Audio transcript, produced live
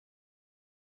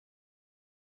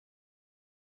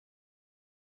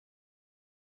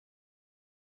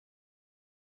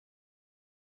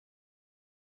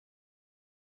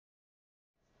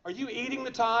Are you eating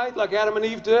the tithe like Adam and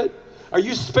Eve did? Are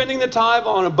you spending the tithe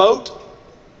on a boat,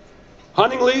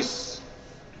 hunting lease?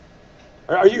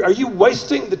 Are you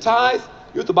wasting the tithe? You know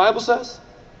what the Bible says?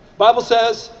 The Bible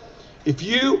says, if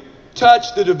you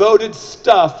touch the devoted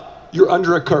stuff, you're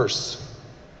under a curse.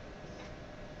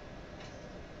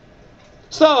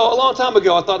 So a long time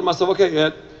ago, I thought to myself, okay,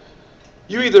 Ed,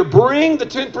 you either bring the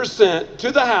 10%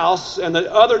 to the house and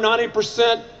the other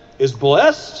 90% is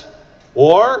blessed,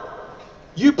 or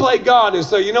you play God and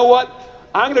say, you know what?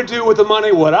 I'm going to do with the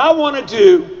money what I want to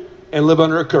do and live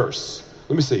under a curse.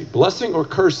 Let me see, blessing or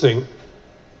cursing?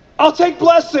 I'll take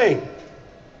blessing.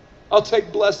 I'll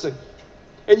take blessing.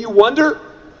 And you wonder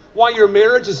why your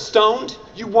marriage is stoned?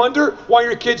 You wonder why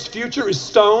your kid's future is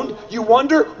stoned? You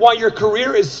wonder why your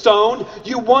career is stoned?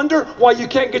 You wonder why you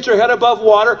can't get your head above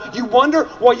water? You wonder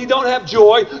why you don't have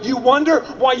joy? You wonder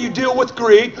why you deal with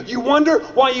greed? You wonder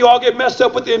why you all get messed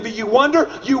up with envy? You wonder.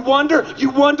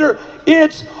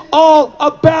 It's all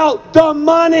about the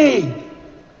money.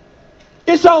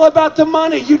 It's all about the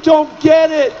money. You don't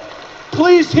get it.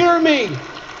 Please hear me.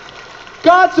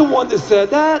 God's the one that said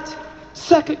that.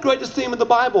 Second greatest theme in the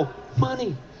Bible,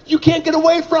 money. You can't get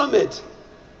away from it.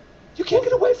 You can't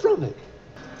get away from it.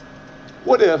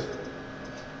 What if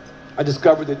I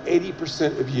discovered that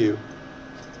 80% of you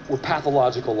were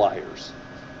pathological liars?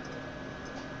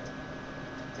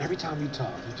 Every time you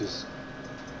talk, you just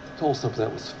told something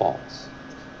that was false.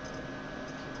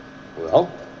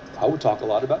 Well, I would talk a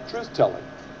lot about truth-telling.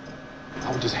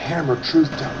 I would just hammer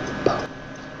truth-telling. Boom.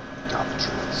 Tell the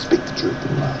truth. Speak the truth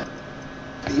in love.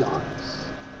 Be honest.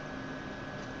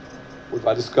 What have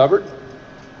I discovered?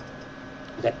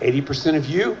 That 80% of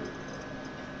you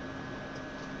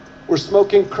were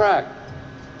smoking crack.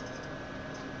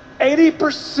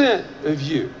 80% of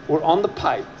you were on the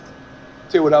pipe.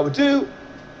 Tell you what I would do?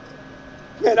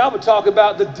 Man, I would talk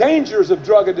about the dangers of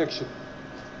drug addiction.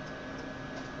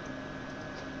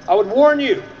 I would warn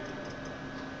you.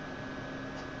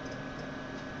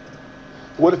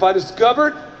 What if I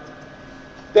discovered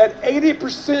that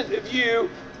 80% of you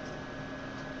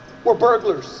were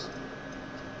burglars?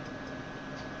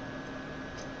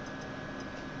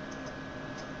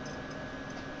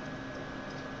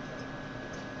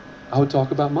 I would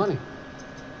talk about money.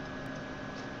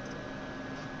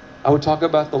 I would talk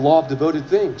about the law of devoted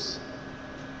things.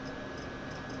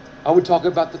 I would talk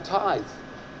about the tithe.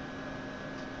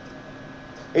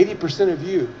 80% of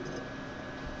you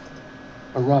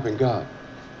are robbing God.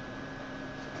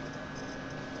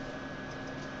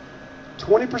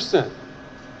 20%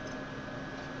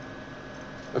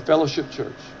 of Fellowship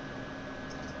Church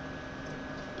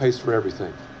pays for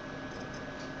everything.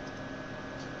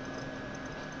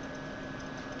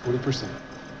 20%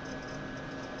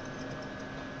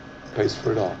 pays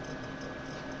for it all.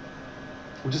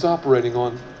 We're just operating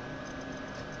on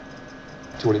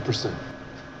 20%.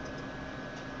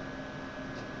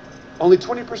 Only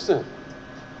 20%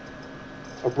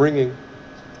 are bringing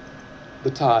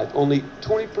the tithe. Only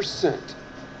 20%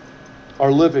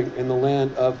 are living in the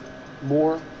land of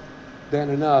more than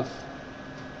enough.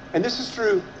 And this is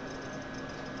true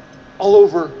all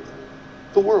over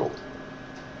the world.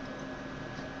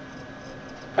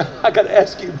 I got to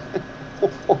ask you,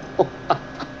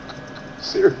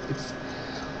 serious,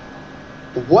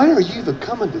 why are you even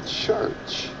coming to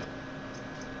church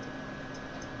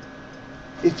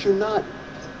if you're not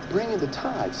bringing the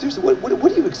tithe? Seriously,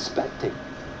 what are you expecting?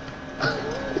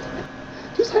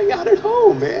 Just hang out at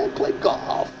home, man. Play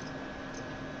golf.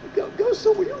 Go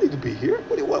somewhere. You don't need to be here.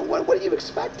 What are you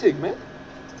expecting, man?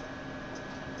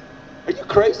 Are you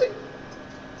crazy?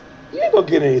 You ain't gonna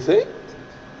get anything.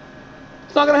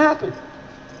 It's not gonna happen.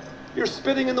 You're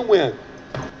spitting in the wind.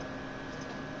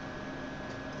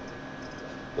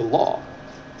 The law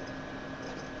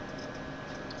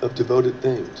of devoted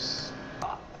things.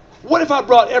 What if I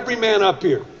brought every man up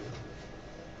here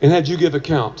and had you give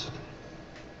account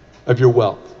of your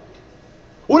wealth?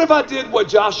 What if I did what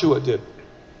Joshua did?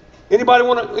 Anybody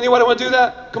want to do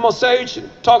that? Come on stage and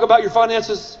talk about your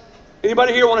finances.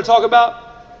 Anybody here want to talk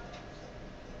about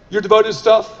your devoted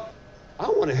stuff? I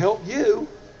want to help you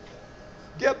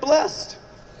get blessed.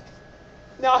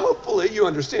 Now, hopefully you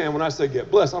understand when I say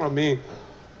get blessed, I don't mean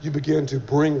you begin to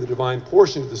bring the divine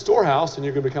portion to the storehouse and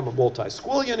you're going to become a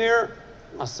multi-squillionaire.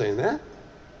 I'm not saying that.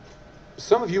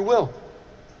 Some of you will.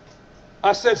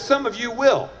 I said some of you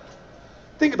will.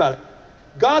 Think about it.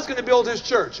 God's going to build his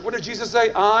church. What did Jesus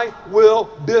say? I will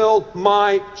build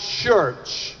my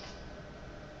church.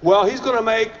 Well, he's going to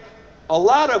make a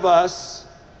lot of us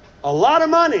a lot of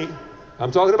money.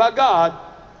 I'm talking about God.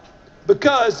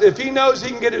 Because if he knows he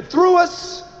can get it through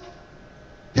us,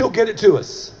 he'll get it to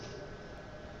us.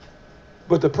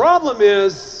 But the problem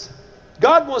is,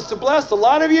 God wants to bless a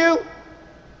lot of you.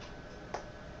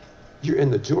 You're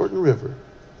in the Jordan River,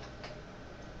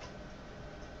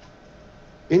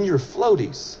 in your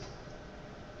floaties,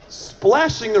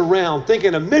 splashing around,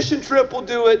 thinking a mission trip will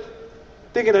do it,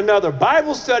 thinking another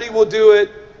Bible study will do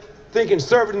it, thinking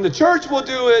serving in the church will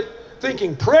do it,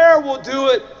 thinking prayer will do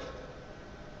it.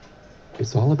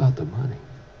 It's all about the money.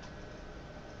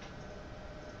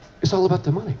 It's all about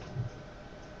the money.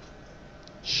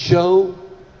 Show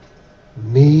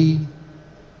me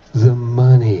the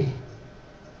money.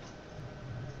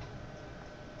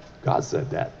 God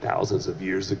said that thousands of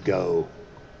years ago.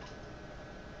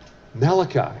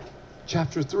 Malachi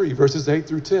chapter 3, verses 8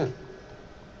 through 10.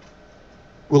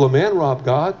 Will a man rob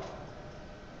God?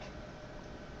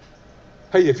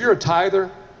 Hey, if you're a tither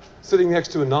sitting next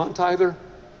to a non-tither,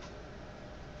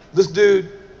 this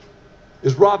dude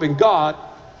is robbing God.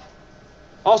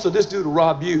 Also, this dude will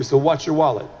rob you, so watch your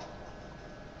wallet.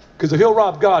 Because if he'll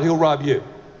rob God, he'll rob you.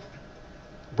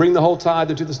 Bring the whole tithe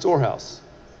into the storehouse.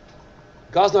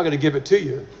 God's not going to give it to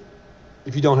you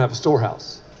if you don't have a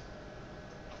storehouse.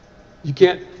 You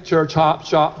can't church hop,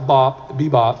 shop, bop,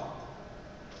 bebop,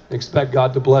 and expect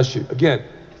God to bless you. Again,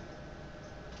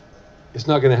 it's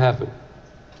not going to happen.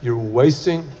 You're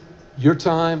wasting your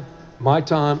time, my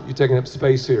time. You're taking up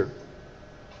space here.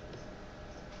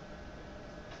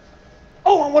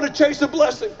 Oh, I want to chase a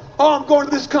blessing. Oh, I'm going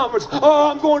to this conference.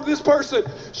 Oh, I'm going to this person.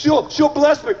 She'll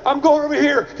bless me. I'm going over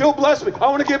here. He'll bless me. I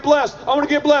want to get blessed. I want to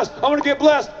get blessed. I want to get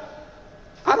blessed.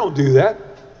 I don't do that.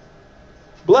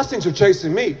 Blessings are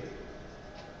chasing me.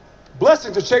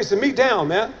 Blessings are chasing me down,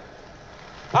 man.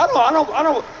 I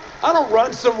don't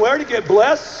run somewhere to get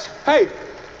blessed. Hey,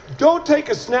 don't take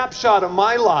a snapshot of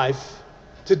my life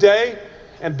today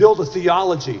and build a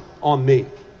theology on me.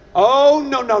 Oh,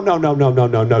 no, no, no, no, no, no,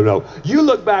 no, no, no. You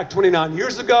look back 29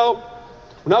 years ago,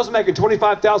 when I was making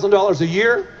 $25,000 a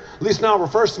year, at least now we're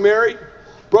first married,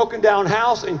 broken down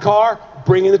house and car,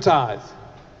 bringing the tithe.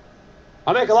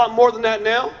 I make a lot more than that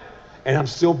now, and I'm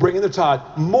still bringing the tithe,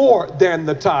 more than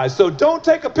the tithe. So don't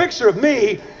take a picture of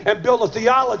me and build a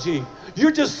theology.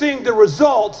 You're just seeing the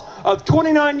results of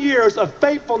 29 years of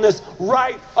faithfulness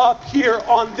right up here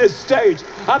on this stage.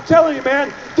 I'm telling you,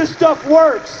 man, this stuff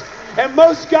works. And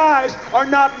most guys are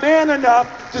not man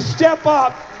enough to step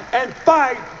up and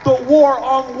fight the war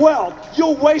on wealth.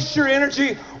 You'll waste your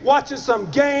energy watching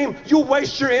some game. You'll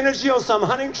waste your energy on some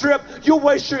hunting trip. You'll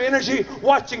waste your energy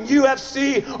watching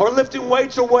UFC or lifting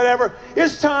weights or whatever.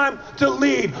 It's time to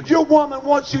lead. Your woman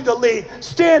wants you to lead.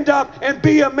 Stand up and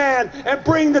be a man and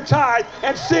bring the tithe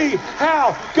and see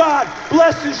how God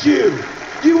blesses you.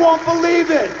 You won't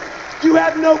believe it. You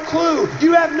have no clue.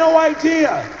 You have no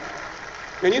idea.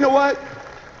 And you know what?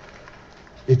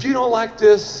 If you don't like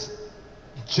this,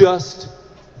 just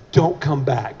don't come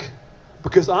back.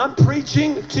 Because I'm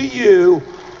preaching to you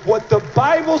what the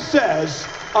Bible says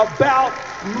about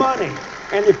money.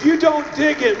 And if you don't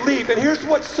dig it, leave. And here's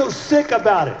what's so sick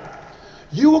about it.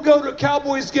 You will go to a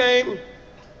Cowboys game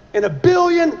in $1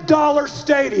 billion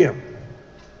stadium.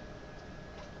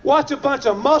 Watch a bunch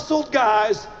of muscled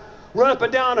guys run up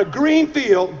and down a green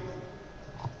field.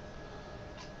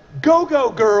 Go-go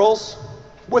girls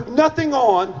with nothing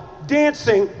on,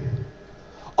 dancing,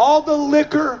 all the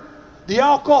liquor, the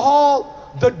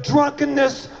alcohol, the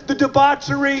drunkenness, the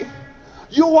debauchery.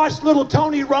 You watch little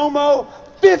Tony Romo,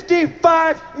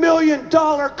 $55 million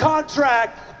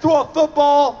contract, throw a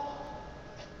football.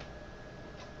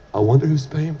 I wonder who's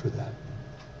paying for that.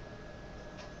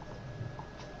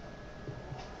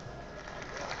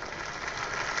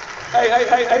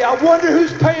 Hey, I wonder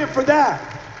who's paying for that.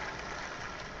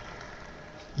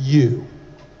 You.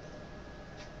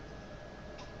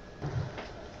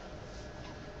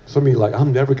 Some of you are like,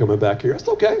 I'm never coming back here. That's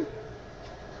okay.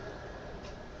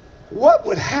 What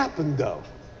would happen, though,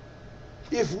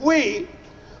 if we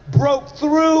broke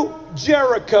through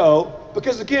Jericho?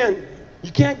 Because, again,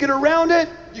 you can't get around it.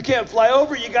 You can't fly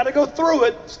over. You got to go through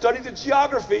it. Study the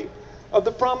geography of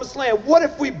the promised land. What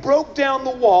if we broke down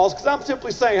the walls? Because I'm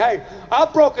simply saying, hey,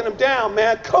 I've broken them down,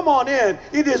 man. Come on in.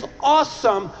 It is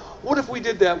awesome. What if we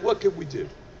did that? What could we do?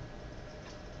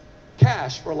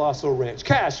 Cash for Lasso Ranch.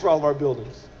 Cash for all of our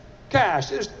buildings.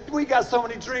 Cash. We got so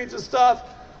many dreams and stuff.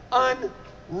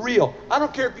 Unreal. I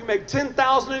don't care if you make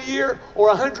 $10,000 a year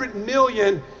or $100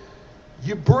 million.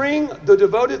 You bring the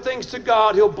devoted things to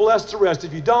God, He'll bless the rest.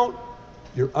 If you don't,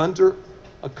 you're under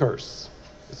a curse.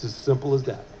 It's as simple as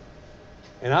that.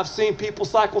 And I've seen people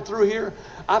cycle through here.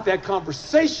 I've had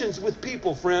conversations with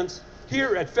people, friends,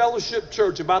 here at Fellowship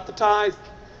Church about the tithe.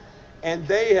 And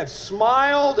they have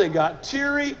smiled and got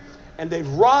teary and they've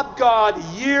robbed God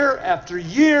year after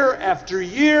year after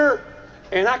year.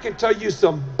 And I can tell you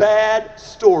some bad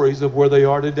stories of where they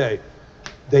are today.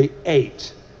 They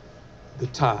ate the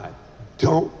tithe.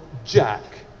 Don't jack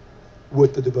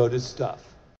with the devoted stuff.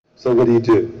 So what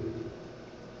do?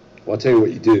 Well, I'll tell you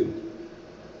what you do.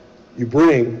 You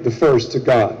bring the first to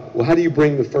God. Well, how do you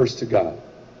bring the first to God?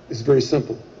 It's very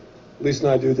simple. Lisa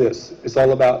and I do this. It's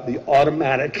all about the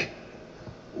automatic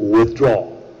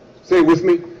withdrawal. Say it with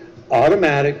me.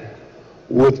 Automatic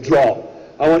withdrawal.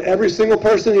 I want every single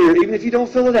person here, even if you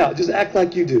don't fill it out, just act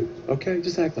like you do. Okay?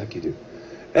 Just act like you do.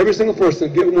 Every single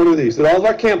person, get one of these. At all of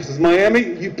our campuses,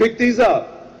 Miami, you pick these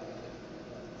up.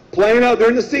 Playing out, they're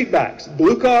in the seat backs.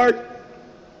 Blue card,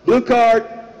 blue card,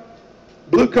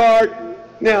 blue card.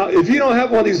 Now, if you don't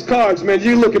have one of these cards, man,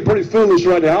 you're looking pretty foolish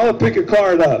right now. I'll pick a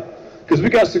card up because we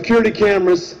got security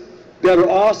cameras that are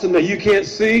awesome that you can't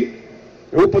see,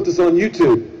 and we'll put this on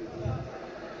YouTube.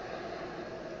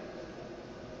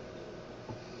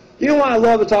 You know why I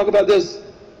love to talk about this?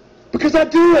 Because I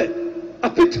do it.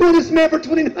 I've been doing this, man, for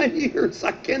 29 years.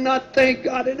 I cannot thank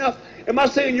God enough. Am I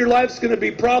saying your life's going to be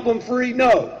problem-free?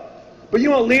 No. But you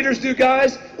know what leaders do,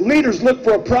 guys? Leaders look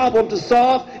for a problem to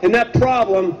solve, and that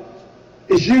problem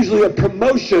is usually a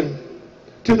promotion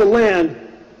to the land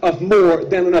of more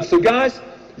than enough. So, guys,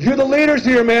 you're the leaders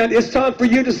here, man. It's time for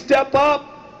you to step up.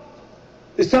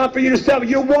 It's time for you to step up.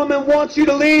 Your woman wants you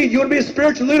to lead. You want to be a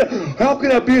spiritual leader. How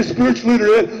can I be a spiritual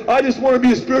leader, Ed? I just want to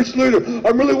be a spiritual leader.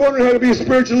 I'm really wondering how to be a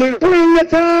spiritual leader. Bring the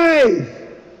tithe.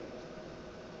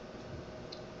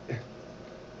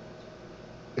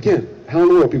 Again, how in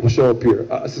the world people show up here?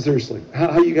 Seriously,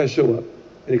 how you guys show up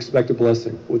and expect a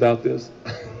blessing without this?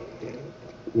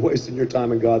 Wasting your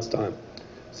time and God's time.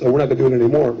 So we're not going to do it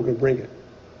anymore. We're going to bring it.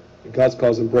 And God's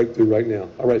causing breakthrough right now.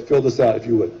 All right, fill this out if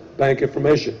you would. Bank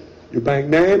information. Your bank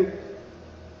name,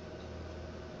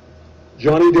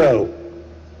 Johnny Doe,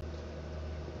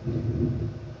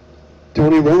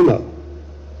 Tony Romo,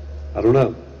 I don't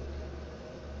know.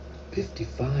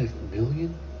 55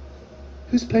 million?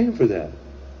 Who's paying for that?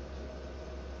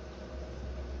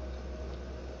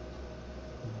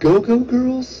 Go-Go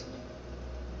Girls?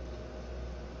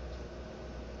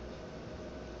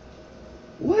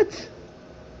 What?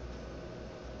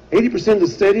 80% of the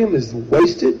stadium is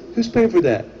wasted? Who's paying for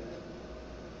that?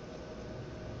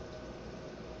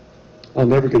 I'll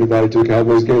never get invited to a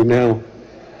Cowboys game now.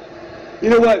 You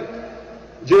know what?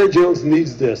 Jerry Jones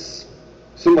needs this.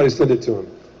 Somebody send it to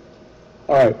him.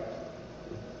 All right.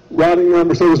 Routing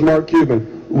number, so does Mark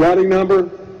Cuban. Routing number,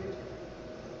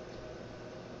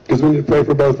 because we need to pray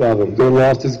for both of them. They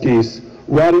lost his geese.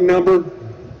 Routing number,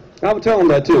 I would tell them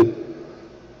that too.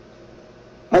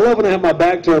 I love when I have my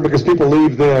back turned because people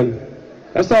leave then.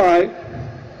 That's all right.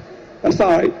 That's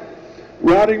all right.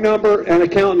 Routing number and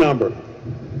account number.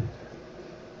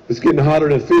 It's getting hotter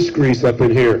than fish grease up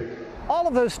in here. All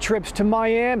of those trips to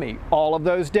Miami, all of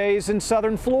those days in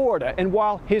southern Florida, and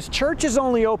while his church is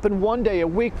only open one day a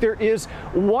week, there is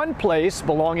one place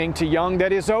belonging to Young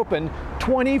that is open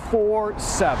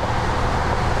 24/7.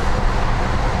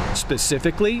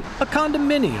 Specifically, a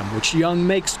condominium, which Young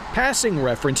makes passing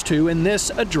reference to in this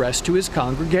address to his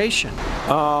congregation.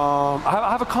 I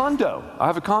have a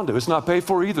condo. It's not paid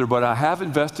for either, but I have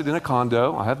invested in a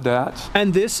condo. I have that.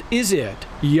 And this is it,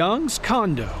 Young's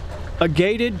condo. A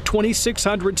gated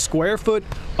 2,600 square foot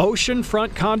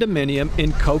oceanfront condominium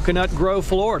in Coconut Grove,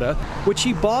 Florida, which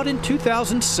he bought in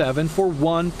 2007 for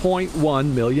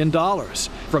 $1.1 million.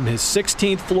 From his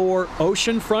 16th floor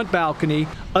oceanfront balcony,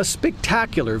 a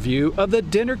spectacular view of the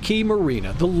Dinner Key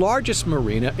Marina, the largest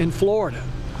marina in Florida.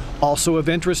 Also of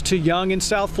interest to Young in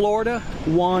South Florida,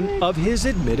 one of his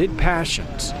admitted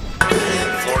passions.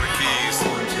 Florida Keys,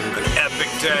 an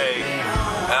epic day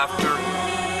after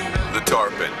the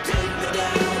tarpon.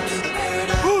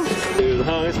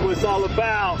 That's what it's all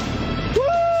about.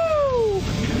 Woo!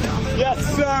 Yes,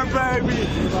 sir, baby.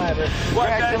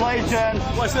 Congratulations.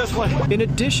 What's this one? In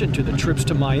addition to the trips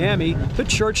to Miami, the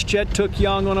church jet took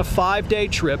Young on a 5-day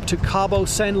trip to Cabo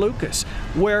San Lucas,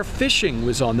 where fishing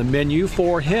was on the menu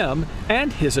for him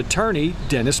and his attorney,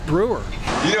 Dennis Brewer.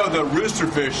 You know the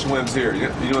roosterfish swims here. You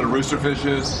know what a roosterfish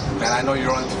is? Man, I know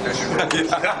you're on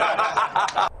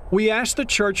fishing. We asked the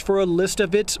church for a list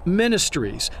of its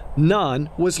ministries. None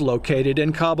was located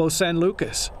in Cabo San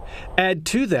Lucas. Add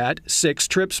to that 6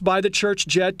 trips by the church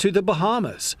jet to the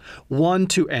Bahamas, 1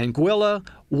 to Anguilla,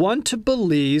 1 to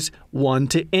Belize, 1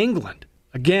 to England.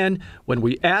 Again, when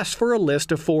we asked for a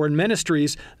list of foreign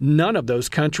ministries, none of those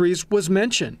countries was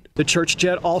mentioned. The church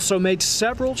jet also made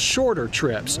several shorter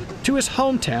trips to his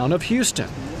hometown of Houston,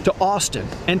 to Austin,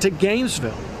 and to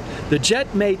Gainesville. The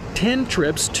jet made 10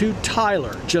 trips to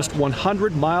Tyler, just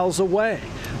 100 miles away,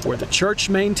 where the church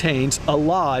maintains a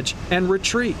lodge and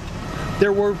retreat.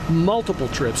 There were multiple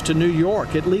trips to New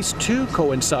York, at least 2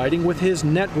 coinciding with his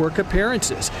network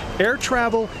appearances. Air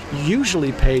travel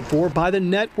usually paid for by the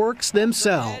networks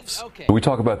themselves. We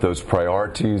talk about those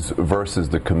priorities versus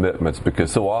the commitments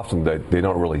because so often they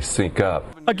don't really sync up.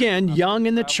 Again, Young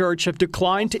and the church have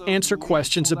declined to answer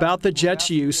questions about the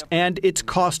jet's use and its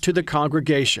cost to the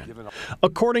congregation.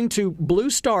 According to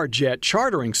Blue Star Jet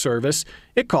chartering service,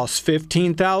 it costs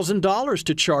 $15,000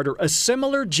 to charter a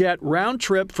similar jet round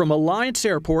trip from Alliance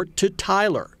Airport to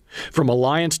Tyler. From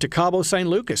Alliance to Cabo San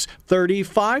Lucas,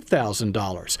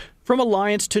 $35,000. From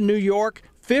Alliance to New York,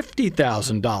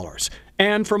 $50,000.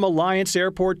 And from Alliance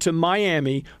Airport to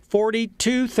Miami,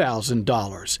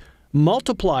 $42,000.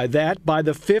 Multiply that by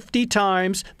the 50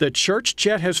 times the church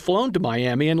jet has flown to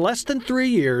Miami in less than 3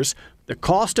 years. The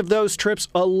cost of those trips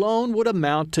alone would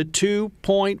amount to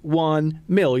 $2.1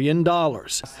 million.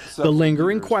 The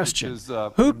lingering question,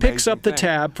 who picks up the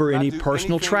tab for any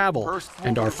personal travel?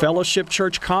 And are fellowship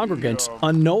church congregants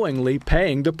unknowingly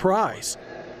paying the price?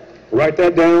 Write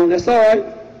that down. That's all right.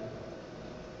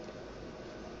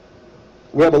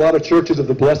 We have a lot of churches of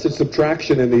the blessed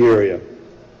subtraction in the area.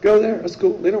 Go there. That's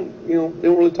cool. They don't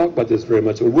really talk about this very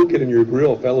much. But we'll get in your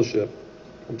grill, fellowship.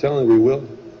 I'm telling you, we will.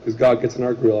 Because God gets in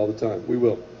our grill all the time. We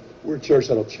will. We're a church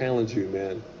that'll challenge you,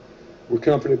 man. We're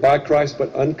comforted by Christ,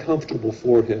 but uncomfortable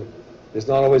for Him. It's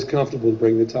not always comfortable to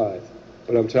bring the tithe.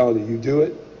 But I'm telling you, you do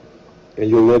it, and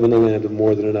you'll live in the land of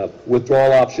more than enough.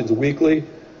 Withdrawal options weekly.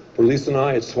 For Lisa and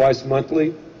I, it's twice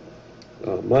monthly.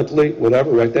 Monthly,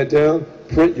 whatever. Write that down.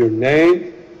 Print your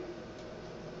name.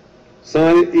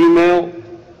 Sign it, email,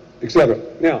 etc.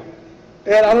 Now,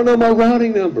 Ed, I don't know my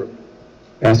routing number.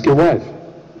 Ask your wife.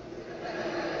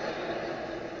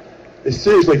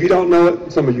 Seriously, if you don't know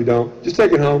it, some of you don't, just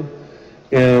take it home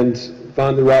and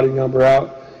find the routing number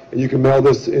out, and you can mail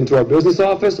this into our business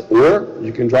office, or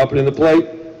you can drop it in the plate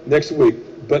next week.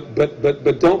 But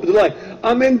don't delay.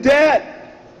 I'm in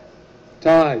debt.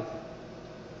 Tithe.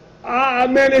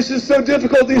 Man, it's just so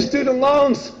difficult, these student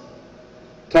loans.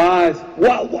 Tithe.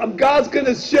 Wow, God's going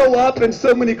to show up in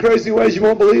so many crazy ways you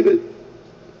won't believe it.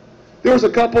 There was a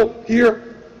couple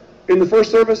here in the first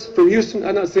service from Houston.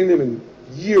 I've not seen them in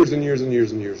years and years and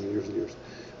years and years and years and years.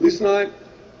 Lisa and I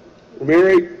were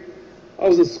married. I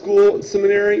was in school and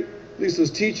seminary. Lisa was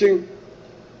teaching.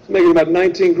 I was making about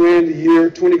 19 grand a year,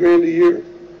 20 grand a year.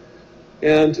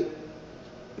 And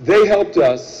they helped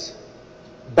us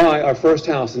buy our first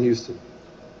house in Houston.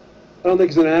 I don't think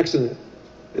it's an accident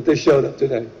that they showed up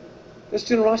today. That's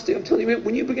generosity. I'm telling you, man,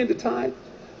 when you begin to tithe,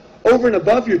 over and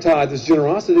above your tithe is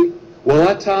generosity. Well,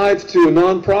 I tithe to a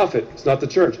nonprofit. It's not the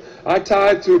church. I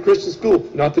tithe to a Christian school.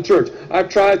 Not the church. I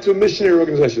tithe to a missionary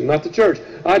organization. Not the church.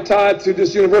 I tithe to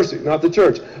this university. Not the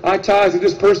church. I tithe to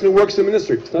this person who works in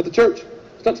ministry. It's not the church.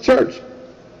 It's not the church.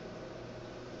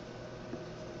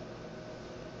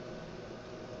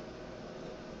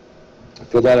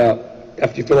 Fill that out.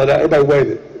 After you fill that out, everybody wave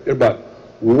it. Everybody.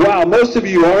 Wow, most of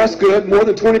you are. That's good. More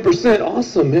than 20%.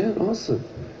 Awesome, man. Awesome.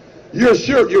 You're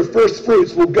sure your first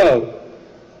fruits will go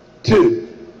to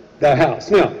that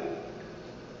house. Now,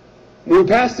 when we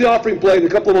pass the offering plate in a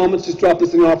couple of moments, just drop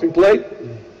this in the offering plate.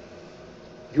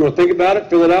 If you want to think about it,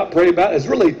 fill it out, pray about it. It's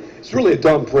really a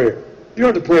dumb prayer. You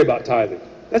don't have to pray about tithing.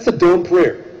 That's a dumb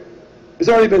prayer. It's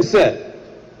already been said.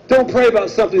 Don't pray about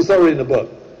something that's already in the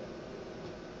book.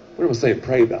 What am I saying?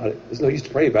 Pray about it. There's no use to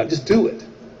pray about it. Just do it.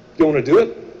 If you don't want to do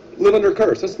it, live under a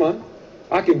curse. That's fine.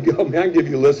 I can go, man, I can give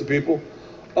you a list of people.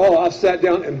 Oh, I've sat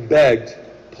down and begged.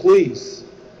 Please.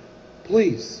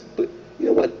 Please. But you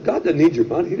know what? God doesn't need your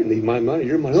money. He didn't need my money.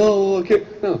 Your money. Oh, okay.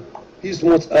 No. He just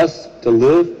wants us to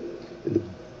live in the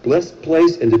blessed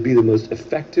place and to be the most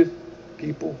effective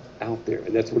people out there.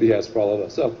 And that's what He has for all of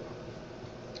us. So,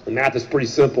 the math is pretty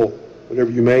simple.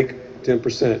 Whatever you make,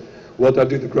 10%. What do I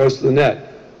do the gross to the net?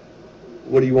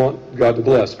 What do you want God to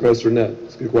bless, gross or net?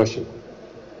 That's a good question.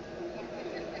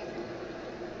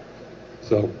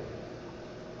 So,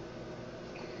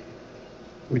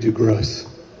 we do gross.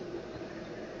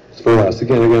 It's for us.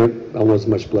 Again, I want as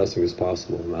much blessing as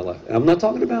possible in my life. And I'm not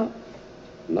talking about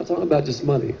just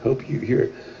money. Hope you hear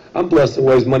it. I'm blessed in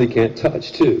ways money can't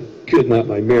touch too. Could not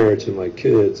my marriage and my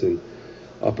kids and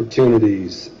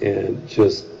opportunities and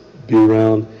just be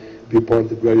around, be a part of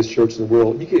the greatest church in the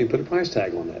world. You can't even put a price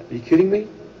tag on that. Are you kidding me?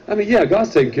 I mean, yeah,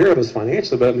 God's taking care of us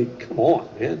financially, but I mean, come on,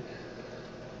 man.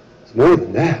 It's more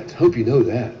than that. Hope you know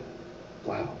that.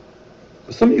 Wow.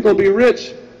 But some of you are going to be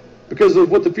rich because of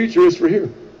what the future is for here.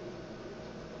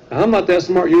 Now, I'm not that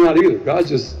smart. You're not either. God's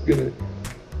just going to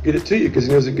get it to you because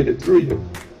He knows He'll get it through you.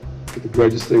 the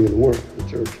greatest thing in the world, the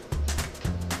church.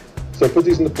 So put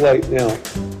these on the plate now.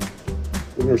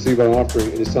 We're going to receive our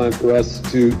offering, and it's time for us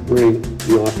to bring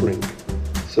the offering.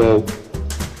 So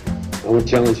I want to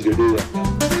challenge you to do that.